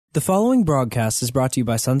The following broadcast is brought to you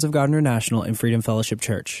by Sons of God International and Freedom Fellowship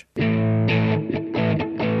Church. Hello,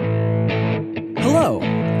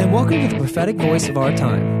 and welcome to the prophetic voice of our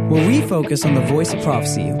time, where we focus on the voice of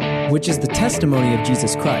prophecy, which is the testimony of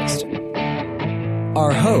Jesus Christ.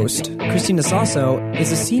 Our host, Christina Sasso,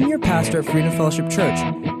 is a senior pastor at Freedom Fellowship Church.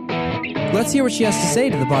 Let's hear what she has to say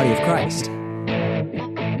to the body of Christ.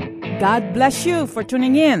 God bless you for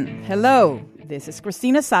tuning in. Hello. This is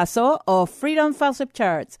Christina Sasso of Freedom Fellowship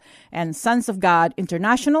Church and Sons of God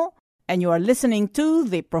International, and you are listening to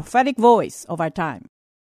the prophetic voice of our time.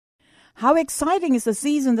 How exciting is the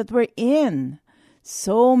season that we're in!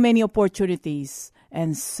 So many opportunities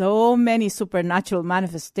and so many supernatural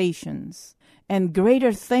manifestations, and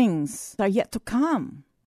greater things are yet to come.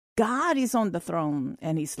 God is on the throne,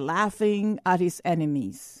 and He's laughing at His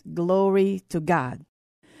enemies. Glory to God.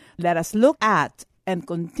 Let us look at and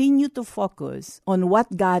continue to focus on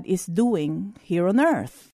what God is doing here on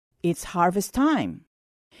earth. It's harvest time.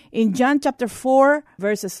 In John chapter 4,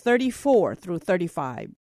 verses 34 through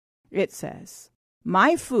 35, it says,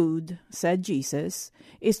 "My food," said Jesus,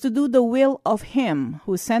 "is to do the will of Him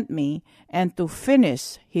who sent me and to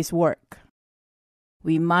finish His work."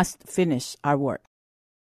 We must finish our work.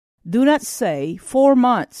 Do not say 4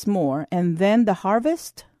 months more and then the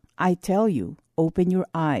harvest. I tell you, open your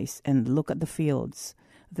eyes and look at the fields.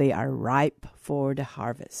 They are ripe for the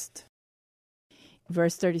harvest.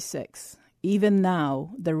 Verse 36, "Even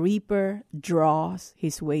now the reaper draws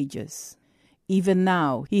his wages. Even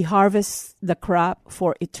now he harvests the crop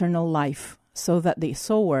for eternal life, so that the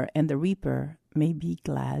sower and the reaper may be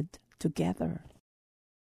glad together."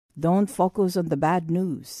 Don't focus on the bad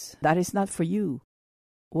news. That is not for you.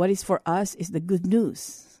 What is for us is the good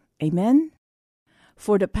news. Amen?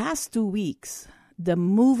 For the past 2 weeks, the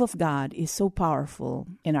move of God is so powerful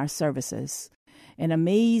in our services, and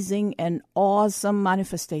amazing and awesome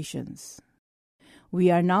manifestations. We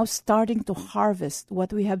are now starting to harvest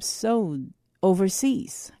what we have sown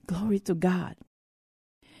overseas. Glory to God.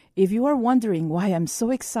 If you are wondering why I'm so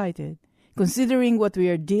excited, considering what we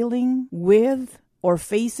are dealing with or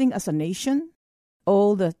facing as a nation,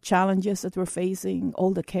 all the challenges that we're facing,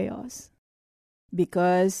 all the chaos,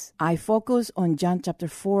 because I focus on John chapter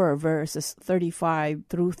 4, verses 35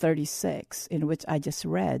 through 36, in which I just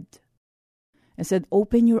read. It said,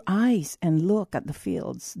 "Open your eyes and look at the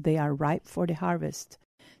fields. They are ripe for the harvest."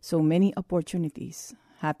 So many opportunities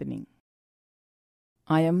happening.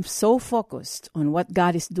 I am so focused on what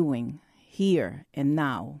God is doing here and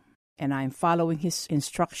now, and I am following His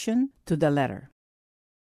instruction to the letter.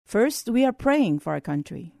 First, we are praying for our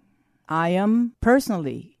country. I am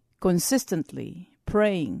personally consistently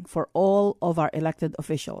praying for all of our elected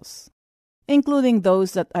officials, including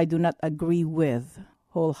those that I do not agree with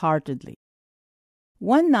wholeheartedly.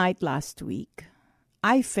 One night last week,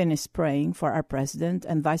 I finished praying for our president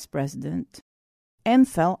and vice president and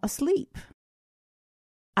fell asleep.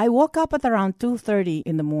 I woke up at around 2:30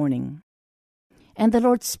 in the morning, and the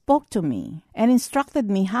Lord spoke to me and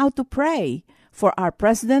instructed me how to pray for our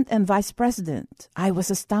president and vice president. I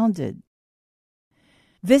was astounded.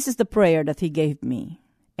 This is the prayer that He gave me,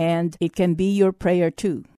 and it can be your prayer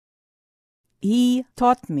too. He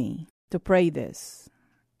taught me to pray this,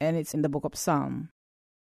 and it's in the book of Psalm.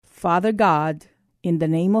 "Father God, in the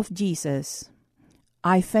name of Jesus,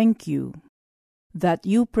 I thank you that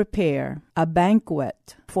you prepare a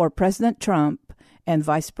banquet for President Trump and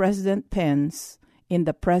Vice President Pence in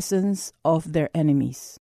the presence of their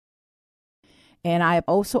enemies." And I am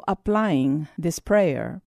also applying this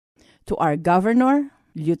prayer to our governor,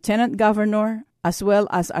 Lieutenant Governor, as well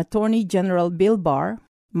as Attorney General Bill Barr,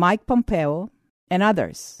 Mike Pompeo, and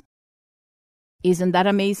others. Isn't that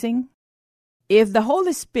amazing? If the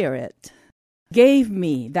Holy Spirit gave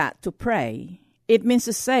me that to pray, it means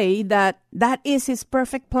to say that that is His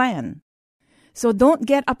perfect plan. So don't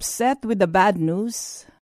get upset with the bad news.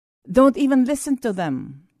 Don't even listen to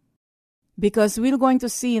them. Because we're going to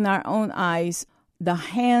see in our own eyes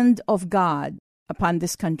the hand of God upon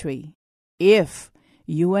this country, if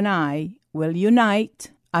you and I will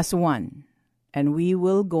unite as one, and we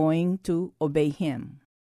will going to obey Him.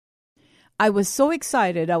 I was so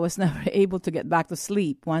excited I was never able to get back to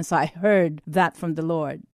sleep once I heard that from the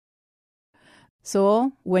Lord.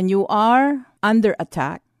 So, when you are under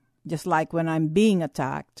attack, just like when I'm being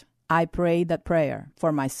attacked, I pray that prayer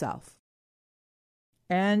for myself.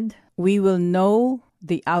 And we will know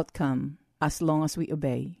the outcome as long as we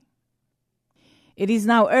obey. It is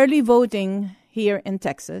now early voting here in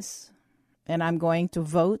Texas, and I'm going to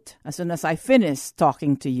vote as soon as I finish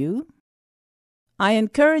talking to you. I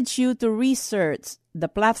encourage you to research the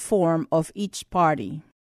platform of each party,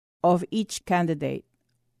 of each candidate,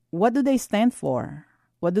 What do they stand for?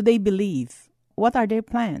 What do they believe? What are their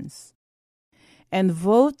plans? And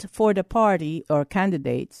vote for the party or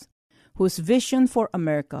candidates whose vision for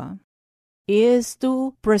America is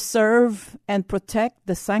to preserve and protect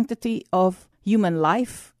the sanctity of human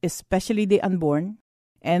life, especially the unborn,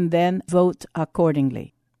 and then vote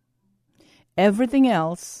accordingly. Everything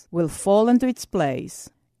else will fall into its place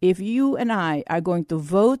if you and I are going to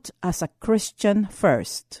vote as a Christian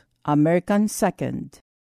first, American second,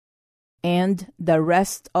 and the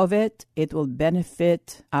rest of it will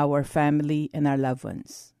benefit our family and our loved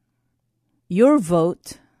ones. Your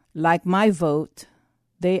vote, like my vote,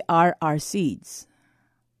 they are our seeds.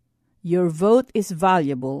 Your vote is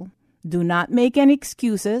valuable. Do not make any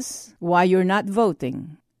excuses why you're not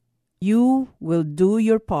voting. You will do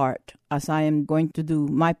your part as I am going to do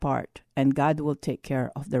my part, and God will take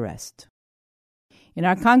care of the rest. In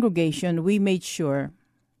our congregation, we made sure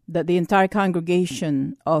that the entire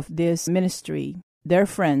congregation of this ministry, their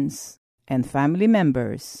friends and family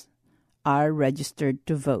members, are registered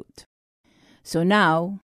to vote. So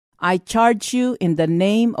now, I charge you in the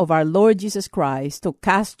name of our Lord Jesus Christ to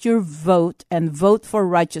cast your vote and vote for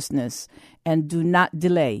righteousness, and do not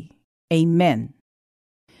delay. Amen.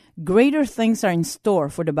 Greater things are in store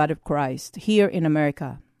for the body of Christ here in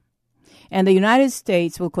America. And the United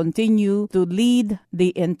States will continue to lead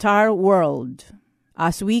the entire world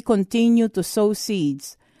as we continue to sow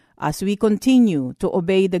seeds, as we continue to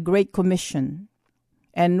obey the Great Commission.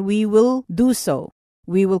 And we will do so.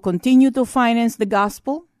 We will continue to finance the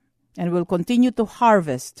gospel, and will continue to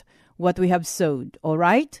harvest what we have sowed, all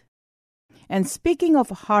right? And speaking of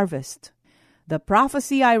harvest, the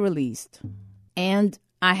prophecy I released, and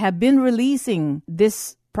I have been releasing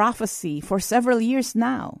this prophecy for several years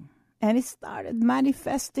now, and it started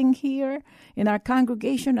manifesting here in our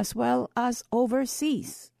congregation as well as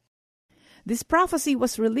overseas. This prophecy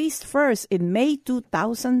was released first in May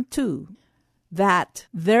 2002, that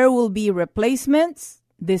there will be replacements,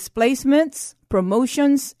 displacements,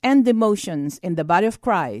 promotions, and demotions in the body of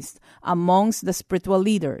Christ amongst the spiritual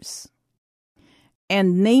leaders.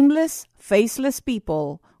 And nameless, faceless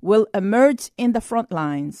people will emerge in the front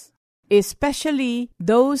lines, especially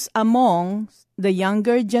those among the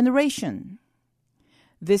younger generation.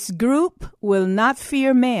 This group will not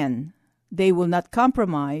fear man. They will not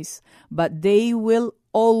compromise, but they will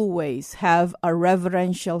always have a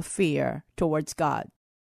reverential fear towards God.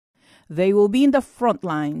 They will be in the front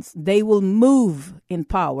lines. They will move in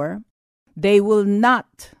power. They will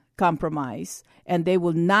not compromise, and they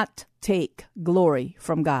will not take glory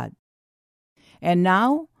from God. And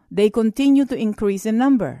now they continue to increase in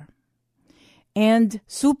number. And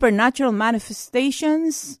supernatural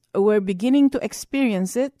manifestations, we're beginning to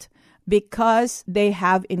experience it because they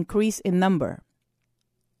have increased in number.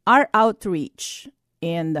 Our outreach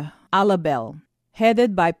in Alabel,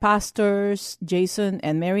 headed by Pastors Jason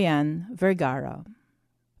and Marianne Vergara,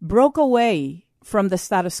 broke away from the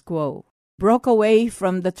status quo, broke away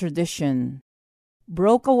from the tradition,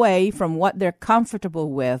 broke away from what they're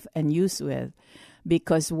comfortable with and used with.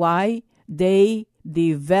 Because why? They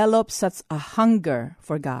developed such a hunger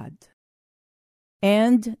for God.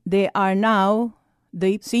 And they are now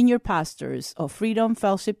the senior pastors of Freedom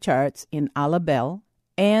Fellowship Church in Alabel.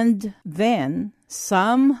 And then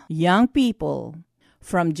some young people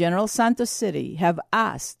from General Santos City have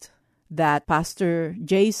asked that Pastor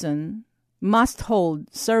Jason must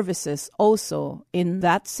hold services also in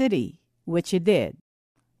that city, which he did.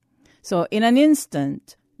 So in an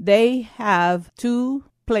instant, they have two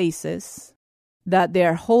places that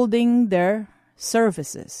they're holding their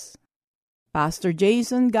services. Pastor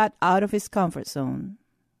Jason got out of his comfort zone,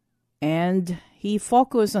 and he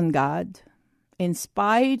focused on God in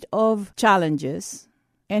spite of challenges,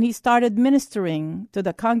 and he started ministering to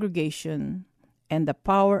the congregation, and the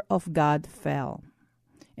power of God fell,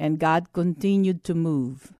 and God continued to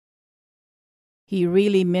move. He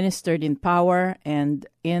really ministered in power and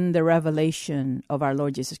in the revelation of our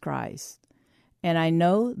Lord Jesus Christ. And I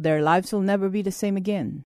know their lives will never be the same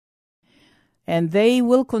again. And they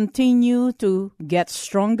will continue to get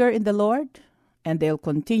stronger in the Lord, and they'll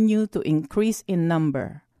continue to increase in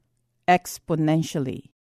number exponentially.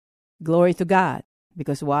 Glory to God.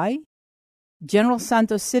 Because why? General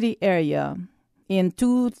Santos City area, in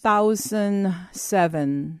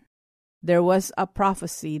 2007, there was a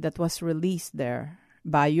prophecy that was released there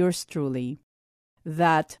by yours truly,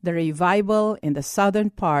 that the revival in the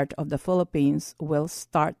southern part of the Philippines will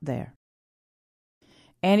start there.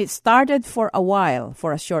 And it started for a while,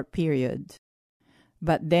 for a short period.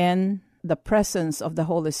 But then the presence of the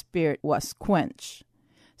Holy Spirit was quenched.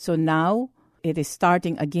 So now it is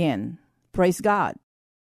starting again. Praise God.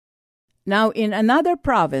 Now, in another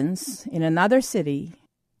province, in another city,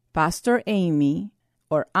 Pastor Ami,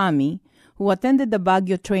 who attended the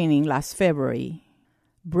Baguio training last February,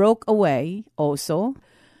 broke away also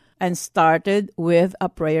and started with a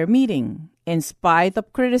prayer meeting. In spite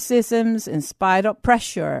of criticisms, in spite of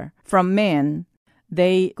pressure from men,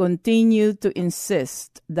 they continue to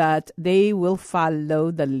insist that they will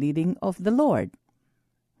follow the leading of the Lord.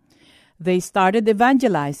 They started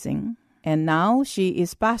evangelizing, and now she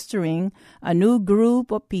is pastoring a new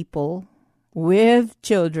group of people with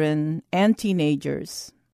children and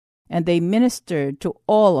teenagers. And they minister to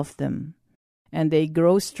all of them, and they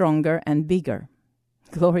grow stronger and bigger.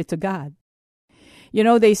 Glory to God. You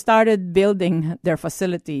know, they started building their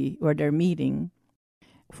facility where they're meeting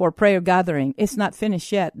for prayer gathering. It's not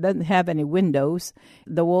finished yet. Doesn't have any windows.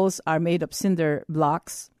 The walls are made of cinder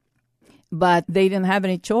blocks. But they didn't have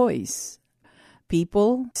any choice.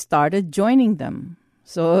 People started joining them.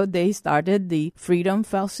 So they started the Freedom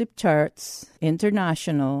Fellowship Church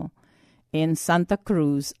International in Santa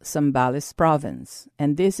Cruz, Zambales province.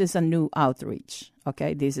 And this is a new outreach.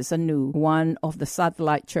 Okay, this is a new one of the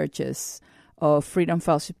satellite churches of Freedom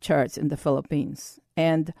Fellowship Church in the Philippines.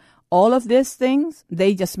 And all of these things,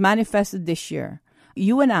 they just manifested this year.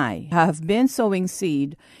 You and I have been sowing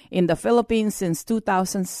seed in the Philippines since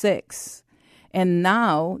 2006. And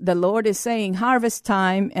now the Lord is saying harvest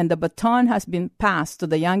time, and the baton has been passed to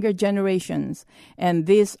the younger generations. And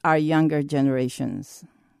these are younger generations.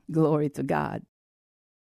 Glory to God.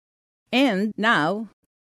 And now,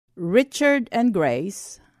 Richard and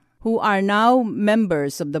Grace, who are now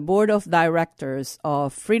members of the board of directors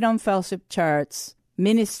of Freedom Fellowship Church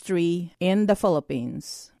Ministry in the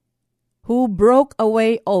Philippines, who broke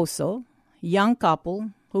away also, young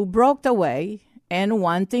couple, who broke away and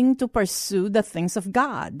wanting to pursue the things of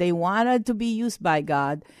God. They wanted to be used by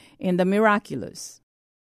God in the miraculous.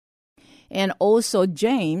 And also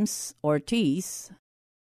James Ortiz,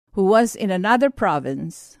 who was in another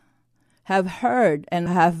province, have heard and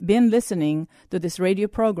have been listening to this radio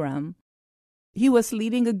program. He was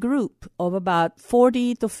leading a group of about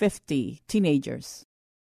 40 to 50 teenagers,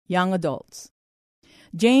 young adults.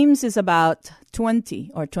 James is about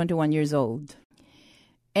 20 or 21 years old.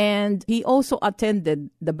 And he also attended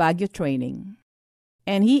the Baguio training.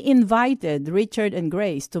 And he invited Richard and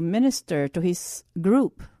Grace to minister to his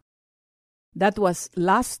group. That was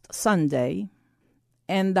last Sunday.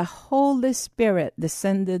 And the Holy Spirit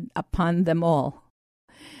descended upon them all.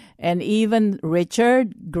 And even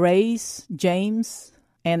Richard, Grace, James,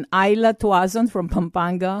 and Ayla Tuazon from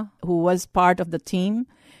Pampanga, who was part of the team,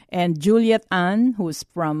 and Juliet Ann, who's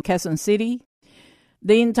from Quezon City.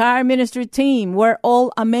 The entire ministry team were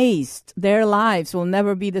all amazed. Their lives will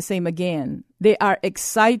never be the same again. They are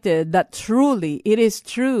excited that truly it is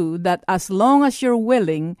true that as long as you're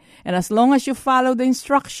willing and as long as you follow the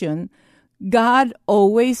instruction, God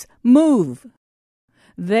always moves.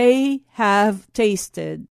 They have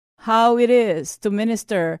tasted how it is to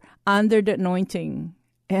minister under the anointing,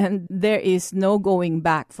 and there is no going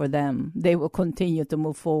back for them. They will continue to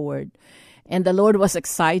move forward. And the Lord was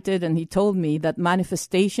excited, and He told me that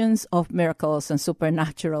manifestations of miracles and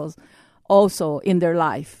supernaturals also in their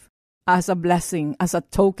life as a blessing, as a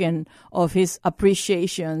token of His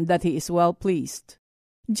appreciation that He is well pleased.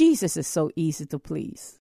 Jesus is so easy to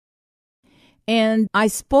please. And I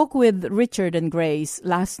spoke with Richard and Grace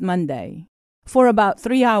last Monday for about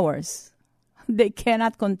 3 hours. They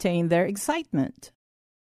cannot contain their excitement.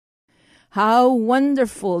 How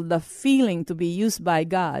wonderful the feeling to be used by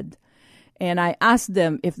God. And I asked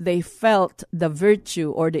them if they felt the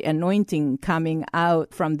virtue or the anointing coming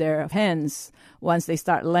out from their hands once they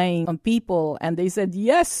start laying on people. And they said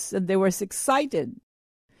yes, and they were excited.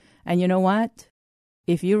 And you know what?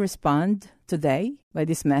 If you respond today by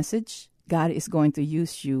this message, God is going to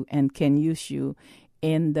use you and can use you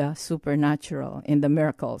in the supernatural, in the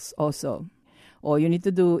miracles also. All you need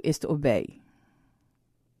to do is to obey.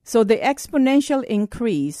 So the exponential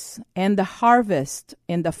increase and the harvest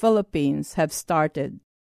in the Philippines have started.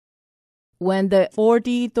 When the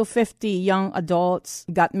 40 to 50 young adults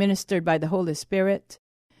got ministered by the Holy Spirit,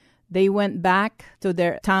 they went back to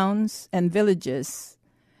their towns and villages,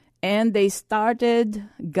 and they started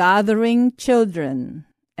gathering children,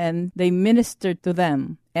 and they ministered to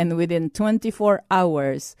them. And within 24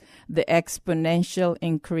 hours, the exponential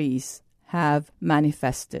increase have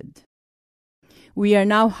manifested. We are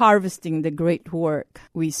now harvesting the great work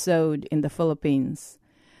we sowed in the Philippines.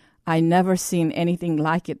 I never seen anything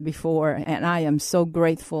like it before, and I am so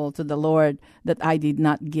grateful to the Lord that I did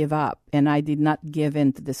not give up and I did not give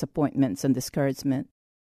in to disappointments and discouragement.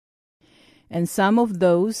 And some of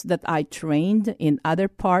those that I trained in other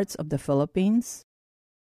parts of the Philippines,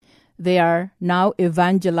 they are now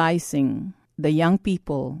evangelizing the young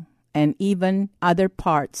people and even other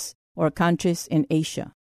parts or countries in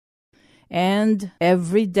Asia. And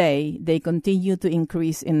every day they continue to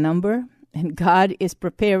increase in number, and God is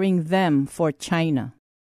preparing them for China.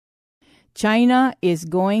 China is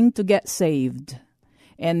going to get saved,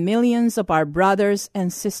 and millions of our brothers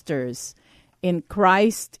and sisters in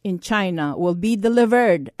Christ in China will be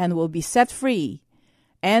delivered and will be set free,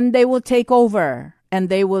 and they will take over, and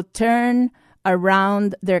they will turn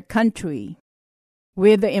around their country.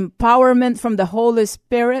 With the empowerment from the Holy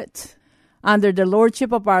Spirit, under the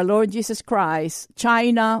lordship of our Lord Jesus Christ,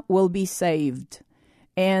 China will be saved.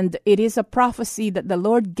 And it is a prophecy that the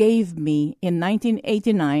Lord gave me in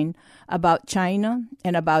 1989 about China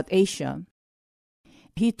and about Asia.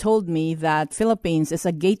 He told me that Philippines is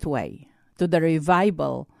a gateway to the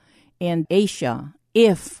revival in Asia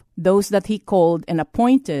if those that He called and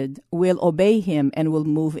appointed will obey Him and will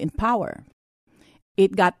move in power.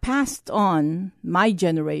 It got passed on. My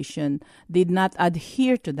generation did not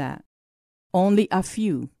adhere to that. Only a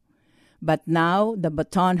few. But now the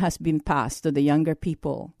baton has been passed to the younger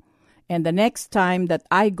people. And the next time that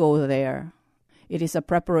I go there, it is a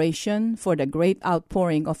preparation for the great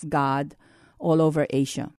outpouring of God all over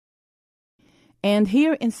Asia. And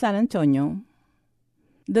here in San Antonio,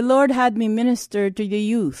 the Lord had me minister to the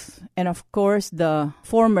youth. And of course, the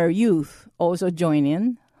former youth also join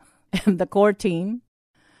in, and the core team.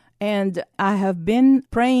 And I have been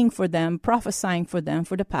praying for them, prophesying for them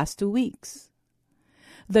for the past 2 weeks.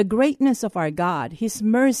 The greatness of our God, His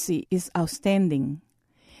mercy is outstanding.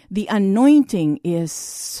 The anointing is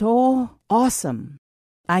so awesome.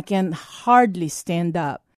 I can hardly stand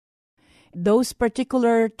up. Those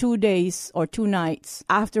particular 2 days or 2 nights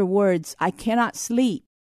afterwards, I cannot sleep.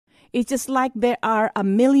 It's just like there are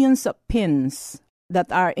millions of pins that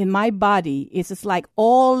are in my body. It's just like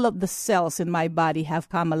all of the cells in my body have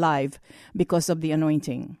come alive because of the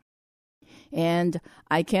anointing. And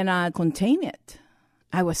I cannot contain it.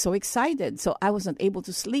 I was so excited, so I wasn't able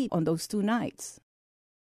to sleep on those 2 nights.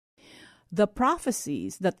 The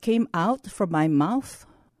prophecies that came out from my mouth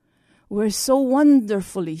were so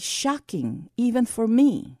wonderfully shocking, even for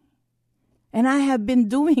me. And I have been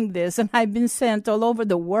doing this, and I've been sent all over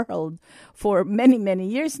the world for many, many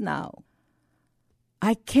years now.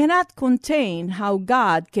 I cannot contain how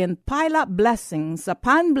God can pile up blessings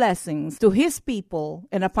upon blessings to His people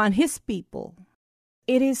and upon His people.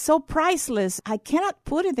 It is so priceless, I cannot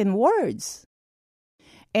put it in words.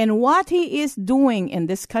 And what He is doing in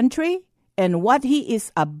this country and what He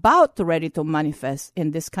is about ready to manifest in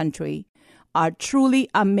this country are truly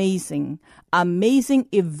amazing. Amazing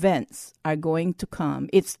events are going to come.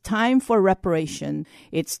 It's time for reparation.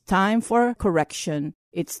 It's time for correction.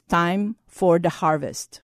 It's time for the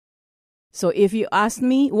harvest. So if you ask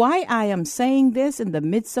me why I am saying this in the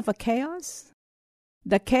midst of a chaos,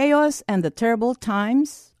 the chaos and the terrible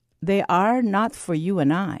times, they are not for you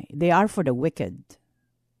and I. They are for the wicked.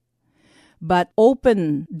 But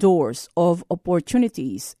open doors of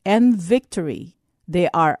opportunities and victory, they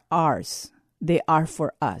are ours. They are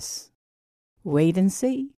for us. Wait and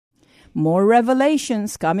see. More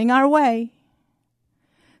revelations coming our way.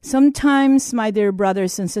 Sometimes, my dear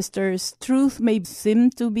brothers and sisters, truth may seem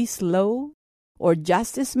to be slow, or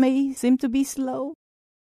justice may seem to be slow.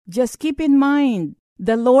 Just keep in mind,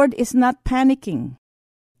 the Lord is not panicking,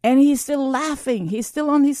 and He's still laughing. He's still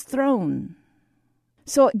on His throne.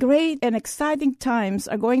 So great and exciting times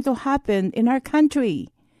are going to happen in our country.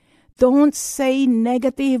 Don't say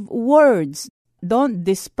negative words. Don't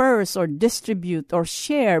disperse or distribute or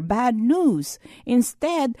share bad news.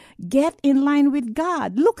 Instead, get in line with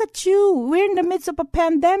God. Look at you. We're in the midst of a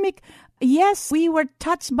pandemic. Yes, we were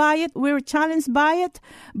touched by it. We were challenged by it.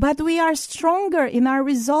 But we are stronger in our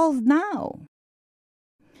resolve now.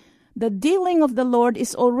 The dealing of the Lord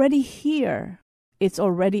is already here. It's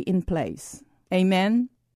already in place. Amen.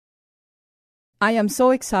 I am so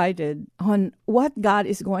excited on what God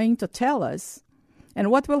is going to tell us and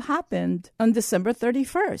what will happen on December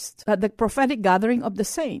 31st at the prophetic gathering of the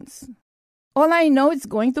saints. All I know is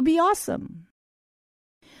going to be awesome.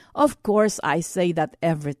 Of course, I say that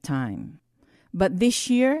every time. But this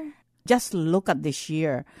year, just look at this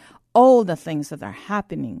year. All the things that are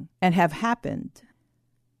happening and have happened.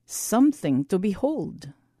 Something to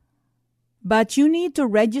behold. But you need to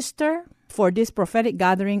register for this prophetic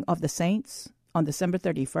gathering of the saints on December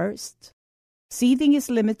 31st. Seating is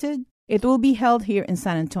limited. It will be held here in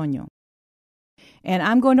San Antonio. And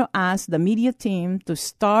I'm going to ask the media team to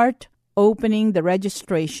start opening the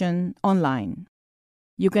registration online.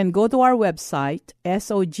 You can go to our website,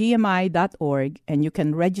 sogmi.org, and you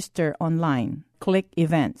can register online. Click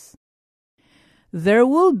Events. There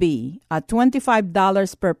will be a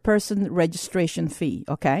 $25 per person registration fee,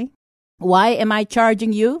 okay? Why am I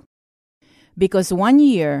charging you? Because 1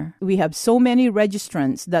 year, we have so many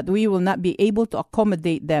registrants that we will not be able to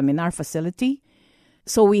accommodate them in our facility.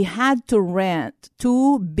 So we had to rent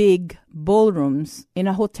 2 big ballrooms in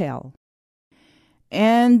a hotel.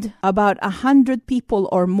 And about 100 people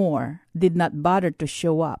or more did not bother to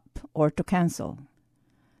show up or to cancel.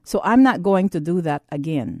 So I'm not going to do that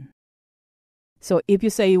again. So if you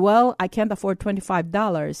say, well, I can't afford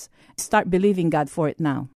 $25, start believing God for it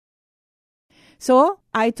now. So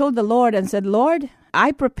I told the Lord and said, Lord,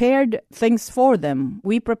 I prepared things for them.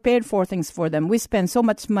 We prepared 4 things for them. We spent so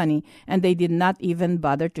much money and they did not even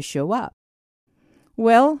bother to show up.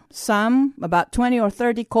 Well, some, about 20 or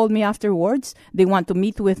 30, called me afterwards. They want to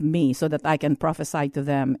meet with me so that I can prophesy to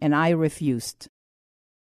them, and I refused.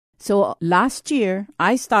 So last year,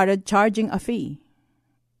 I started charging a fee.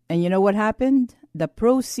 And you know what happened? The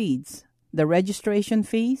proceeds, the registration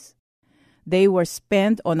fees, they were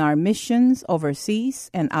spent on our missions overseas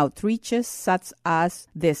and outreaches such as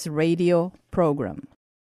this radio program.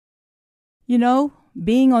 You know,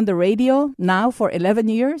 being on the radio now for 11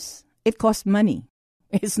 years, it costs money.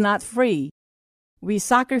 It's not free. We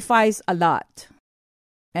sacrifice a lot.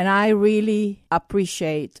 And I really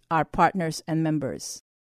appreciate our partners and members.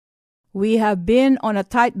 We have been on a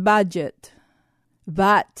tight budget,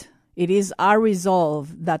 but it is our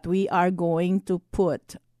resolve that we are going to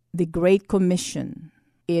put the Great Commission.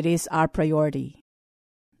 It is our priority,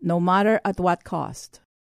 no matter at what cost.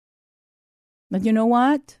 But you know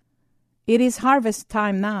what? It is harvest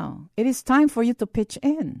time now. It is time for you to pitch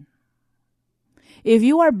in. If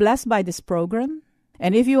you are blessed by this program,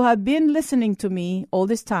 and if you have been listening to me all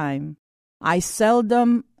this time, I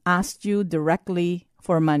seldom asked you directly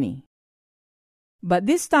for money. But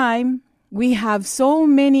this time, we have so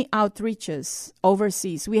many outreaches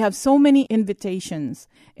overseas. We have so many invitations,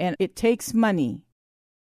 and it takes money.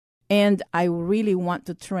 And I really want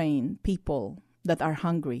to train people that are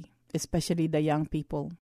hungry, especially the young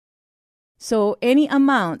people. So any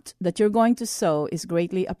amount that you're going to sow is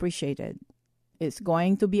greatly appreciated. It's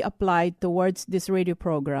going to be applied towards this radio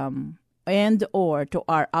program and or to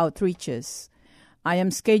our outreaches. I am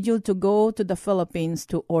scheduled to go to the Philippines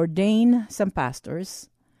to ordain some pastors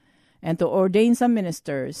and to ordain some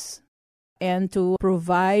ministers and to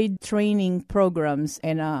provide training programs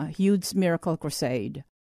and a huge miracle crusade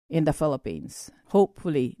in the Philippines,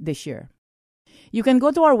 hopefully this year. You can go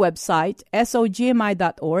to our website,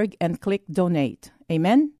 sogmi.org, and click Donate.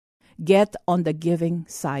 Amen? Get on the giving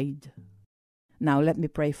side. Now let me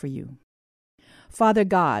pray for you. Father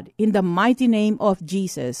God, in the mighty name of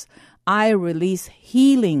Jesus, I release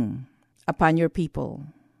healing upon your people.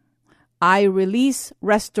 I release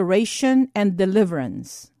restoration and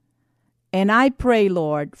deliverance. And I pray,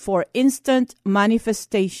 Lord, for instant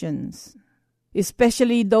manifestations,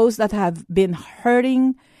 especially those that have been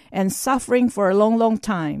hurting and suffering for a long, long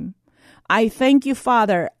time. I thank you,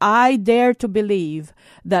 Father. I dare to believe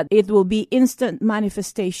that it will be instant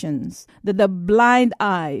manifestations, that the blind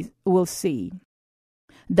eye will see,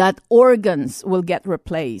 that organs will get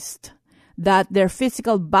replaced, that their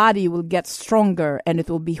physical body will get stronger and it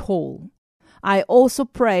will be whole. I also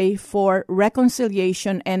pray for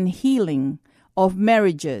reconciliation and healing of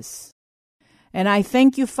marriages. And I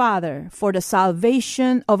thank you, Father, for the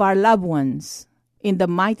salvation of our loved ones in the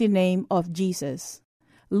mighty name of Jesus.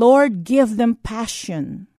 Lord, give them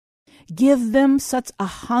passion. Give them such a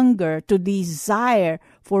hunger to desire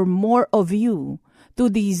for more of you, to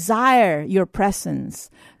desire your presence,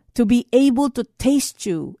 to be able to taste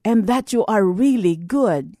you and that you are really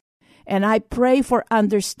good. And I pray for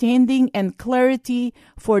understanding and clarity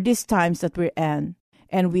for these times that we're in.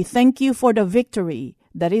 And we thank you for the victory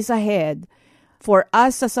that is ahead for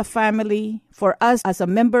us as a family, for us as a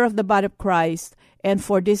member of the body of Christ, and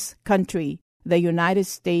for this country, the United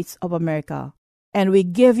States of America. And we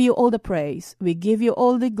give you all the praise. We give you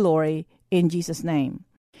all the glory in Jesus' name.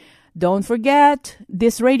 Don't forget,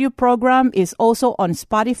 this radio program is also on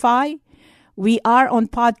Spotify. We are on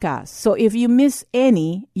podcast. So if you miss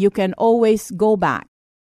any, you can always go back.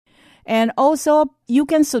 And also, you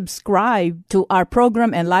can subscribe to our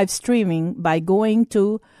program and live streaming by going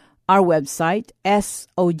to our website,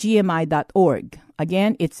 sogmi.org.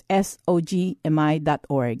 Again, it's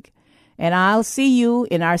sogmi.org. And I'll see you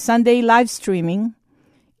in our Sunday live streaming.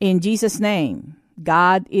 In Jesus' name,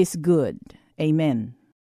 God is good. Amen.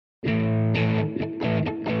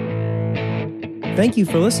 Thank you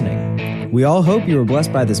for listening. We all hope you were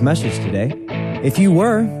blessed by this message today. If you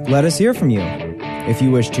were, let us hear from you. If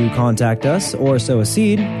you wish to contact us or sow a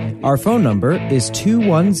seed, our phone number is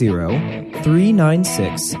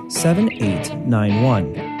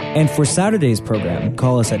 210-396-7891. And for Saturday's program,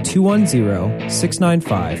 call us at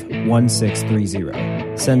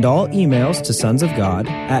 210-695-1630. Send all emails to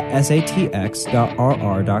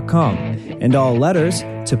sonsofgod@satx.rr.com and all letters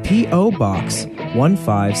to P.O. Box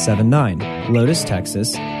 1579, Lotus,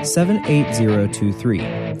 Texas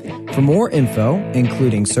 78023. For more info,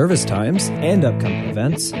 including service times and upcoming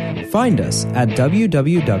events, find us at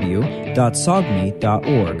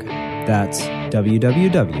www.sogmi.org. That's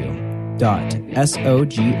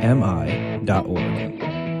www.sogmi.org.